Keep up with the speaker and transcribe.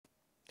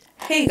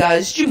Hey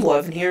guys, Jimbo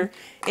Evan here,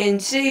 and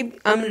today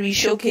I'm going to be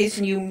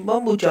showcasing you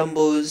Mumbo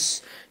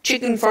Jumbo's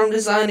chicken farm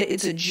design.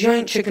 It's a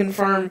giant chicken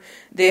farm.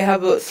 They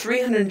have about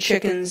 300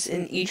 chickens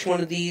in each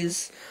one of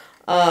these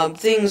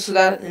things, so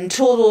that in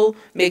total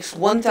makes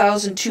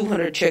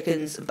 1,200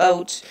 chickens,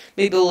 about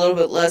maybe a little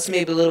bit less,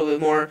 maybe a little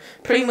bit more.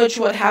 Pretty much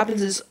what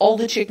happens is all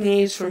the chicken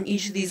eggs from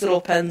each of these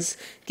little pens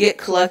get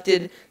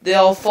collected. They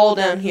all fall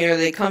down here,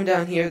 they come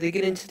down here, they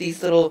get into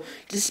these little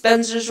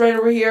dispensers right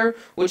over here,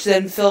 which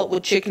then fill up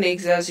with chicken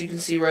eggs, as you can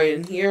see right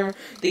in here.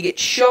 They get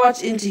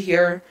shot into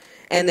here,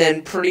 and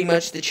then pretty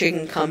much the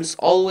chicken comes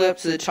all the way up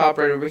to the top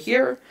right over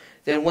here.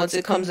 Then once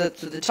it comes up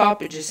to the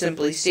top, it just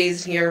simply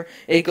stays in here,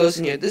 and it goes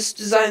in here. This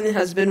design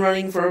has been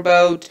running for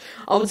about,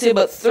 I would say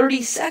about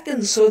 30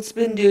 seconds, so it's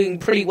been doing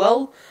pretty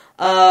well.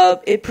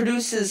 It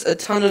produces a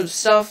ton of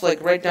stuff,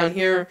 like right down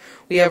here,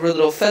 we have our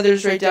little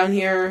feathers right down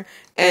here,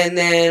 and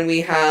then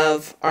we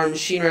have our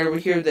machine right over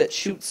here that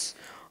shoots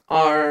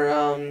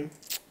our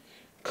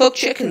cooked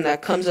chicken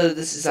that comes out of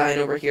this design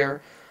over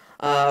here,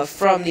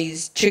 from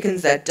these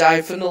chickens that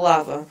died from the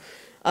lava.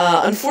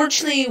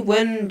 Unfortunately,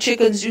 when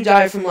chickens do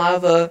die from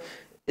lava,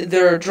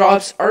 their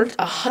drops aren't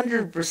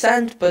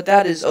 100%, but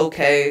that is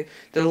okay.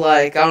 They're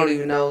like, I don't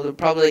even know, they're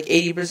probably like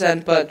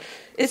 80%, but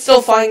it's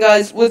still fine,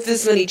 guys. With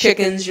this many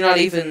chickens, you're not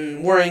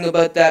even worrying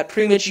about that.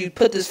 Pretty much you'd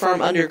put this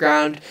farm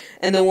underground,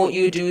 and then what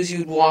you would do is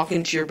you'd walk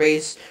into your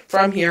base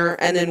from here,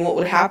 and then what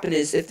would happen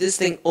is, if this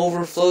thing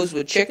overflows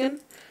with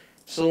chicken,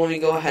 so let me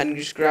go ahead and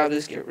just grab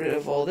this, get rid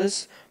of all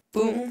this,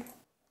 boom,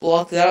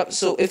 block that up.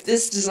 So if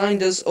this design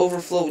does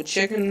overflow with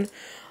chicken,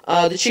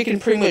 the chicken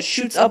pretty much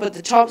shoots up at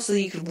the top, so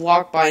that you could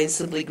walk by and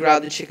simply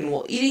grab the chicken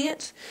while eating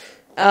it.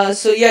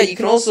 So yeah, you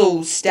can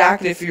also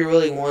stack it if you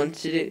really wanted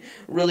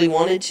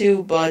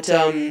to, but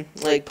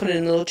like put it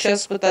in a little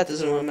chest, but that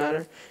doesn't really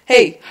matter.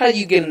 Hey, how did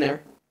you get in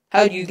there?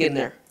 How did you get in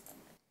there?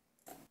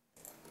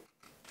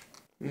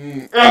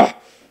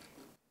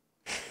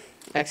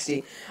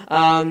 XD.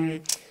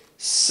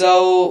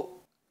 So,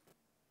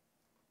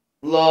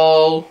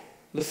 lol,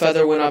 the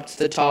feather went up to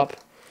the top.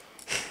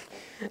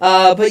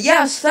 But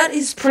yeah, so that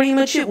is pretty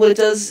much it. What it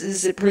does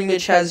is it pretty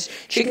much has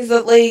chickens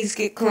that legs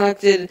get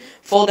collected,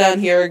 fall down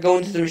here, go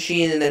into the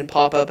machine, and then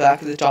pop up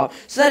back at the top.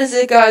 So that is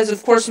it, guys.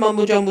 Of course,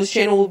 Mumbo Jumbo's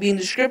channel will be in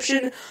the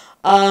description.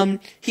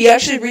 He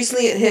actually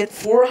recently hit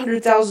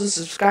 400,000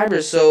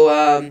 subscribers,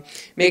 so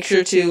make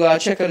sure to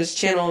check out his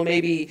channel and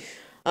maybe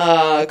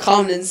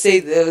comment and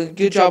say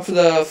good job for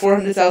the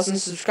 400,000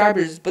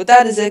 subscribers. But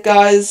that is it,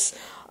 guys.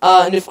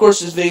 And of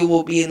course, this video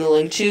will be in the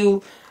link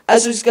too.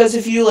 As always, guys,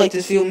 if you like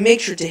this video, make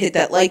sure to hit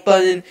that like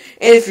button.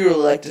 And if you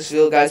really like this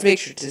video, guys, make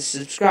sure to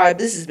subscribe.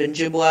 This has been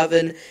Jimbo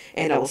Evan,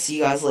 and I will see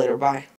you guys later. Bye.